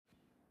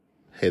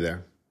Hey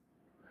there.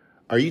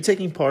 Are you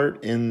taking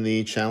part in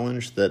the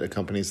challenge that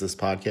accompanies this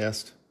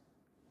podcast?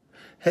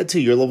 Head to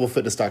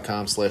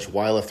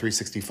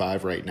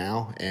yourlevelfitness.com/YLF365 right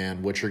now,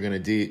 and what you're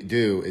going to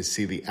do is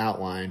see the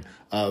outline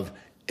of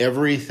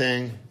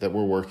everything that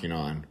we're working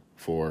on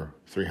for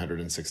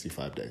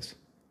 365 days.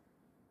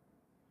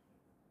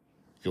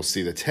 You'll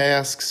see the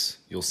tasks,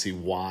 you'll see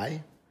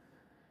why,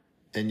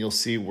 and you'll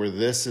see where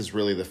this is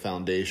really the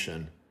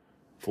foundation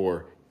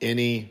for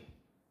any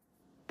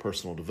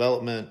personal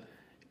development,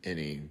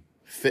 any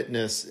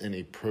fitness,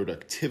 any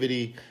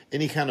productivity,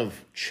 any kind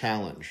of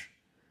challenge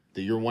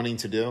that you're wanting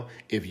to do.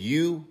 If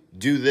you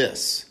do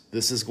this,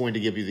 this is going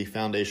to give you the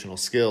foundational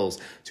skills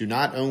to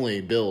not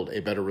only build a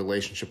better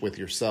relationship with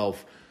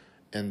yourself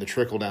and the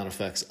trickle-down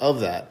effects of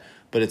that,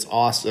 but it's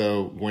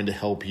also going to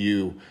help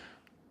you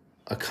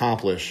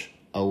accomplish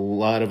a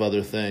lot of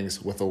other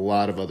things with a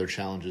lot of other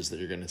challenges that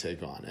you're going to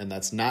take on. And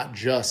that's not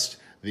just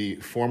the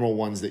formal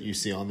ones that you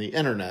see on the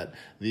internet,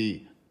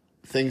 the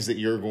things that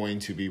you're going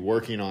to be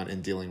working on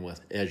and dealing with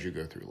as you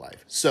go through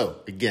life. So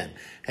again,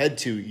 head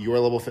to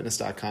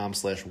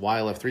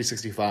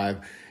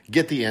yourlevelfitness.com/YLF365,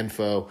 get the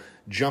info,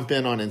 jump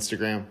in on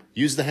Instagram,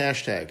 use the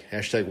hashtag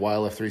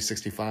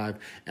YLF365,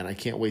 and I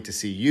can't wait to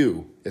see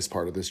you as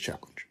part of this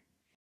challenge.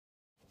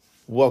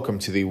 Welcome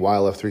to the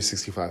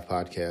YLF365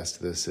 podcast.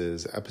 This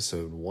is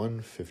episode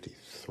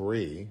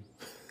 153.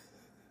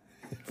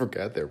 I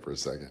forgot there for a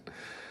second.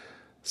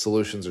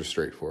 Solutions are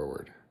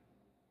straightforward,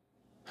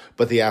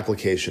 but the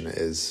application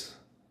is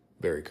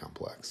very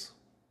complex.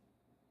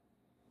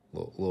 A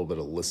little bit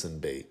of listen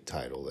bait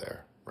title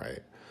there,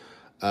 right?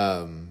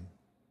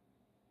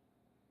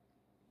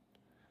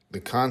 The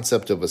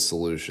concept of a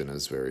solution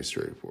is very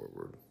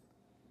straightforward.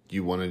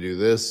 You want to do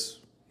this,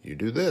 you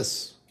do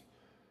this.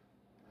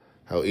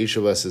 How each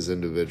of us as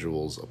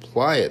individuals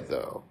apply it,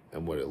 though,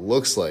 and what it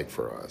looks like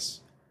for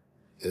us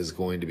is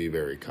going to be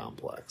very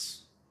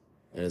complex,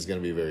 and it's going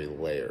to be very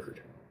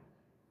layered.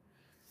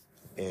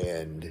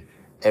 And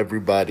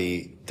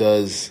everybody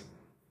does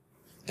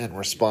and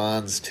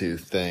responds to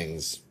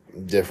things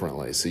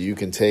differently. So you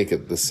can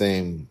take the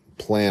same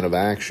plan of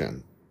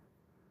action,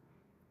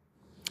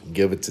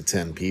 give it to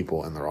 10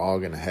 people, and they're all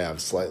going to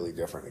have slightly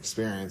different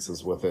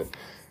experiences with it,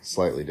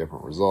 slightly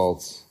different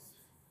results.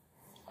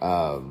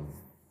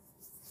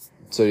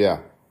 So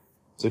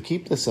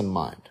keep this in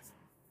mind.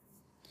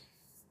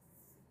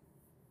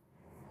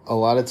 A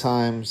lot of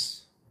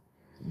times,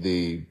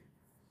 the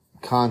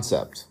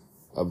concept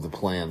of the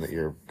plan that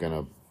you're going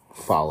to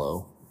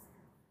follow,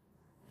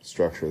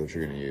 structure that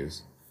you're going to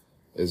use,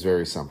 is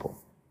very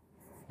simple.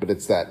 But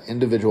it's that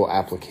individual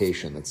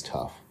application that's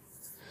tough.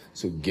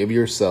 So give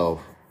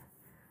yourself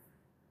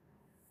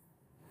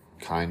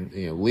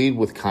lead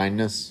with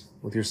kindness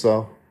with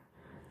yourself.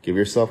 Give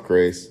yourself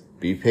grace.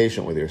 Be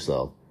patient with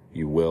yourself.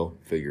 You will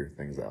figure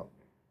things out.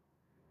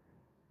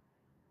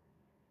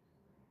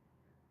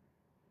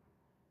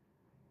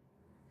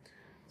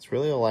 That's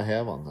really all I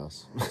have on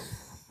this.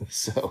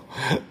 So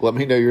let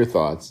me know your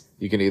thoughts.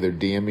 You can either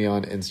DM me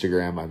on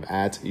Instagram. I'm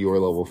at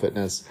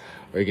yourlevelfitness,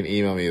 or you can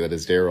email me. That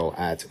is Daryl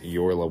at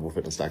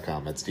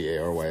yourlevelfitness.com. That's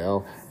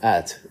DARYL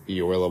at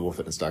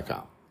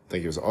yourlevelfitness.com.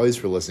 Thank you as always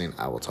for listening.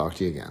 I will talk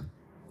to you again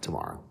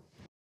tomorrow.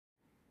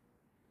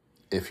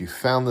 If you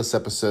found this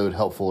episode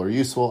helpful or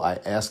useful, I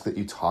ask that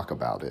you talk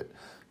about it.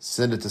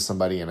 Send it to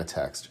somebody in a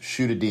text,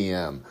 shoot a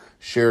DM,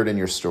 share it in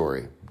your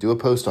story, do a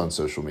post on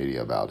social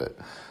media about it,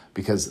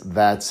 because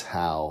that's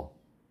how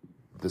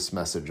this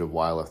message of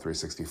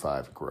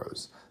YLF365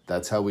 grows.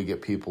 That's how we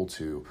get people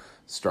to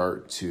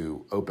start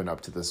to open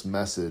up to this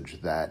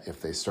message that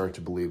if they start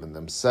to believe in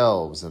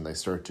themselves and they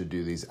start to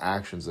do these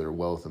actions that are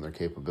well within their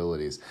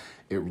capabilities,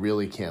 it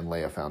really can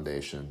lay a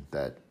foundation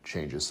that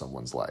changes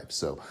someone's life.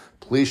 So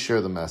please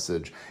share the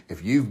message.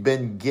 If you've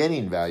been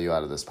getting value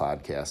out of this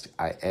podcast,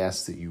 I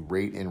ask that you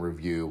rate and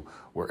review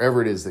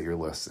wherever it is that you're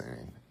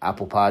listening.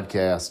 Apple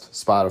Podcast,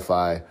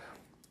 Spotify,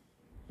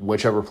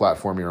 whichever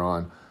platform you're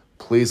on.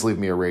 Please leave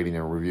me a rating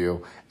and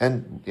review.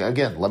 And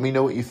again, let me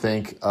know what you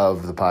think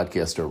of the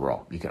podcast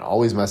overall. You can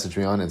always message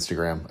me on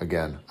Instagram.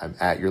 Again, I'm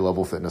at Your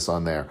Level Fitness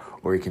on there,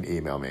 or you can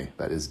email me.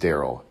 That is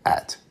Daryl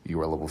at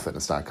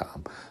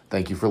yourlevelfitness.com.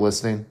 Thank you for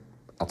listening.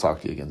 I'll talk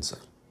to you again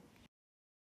soon.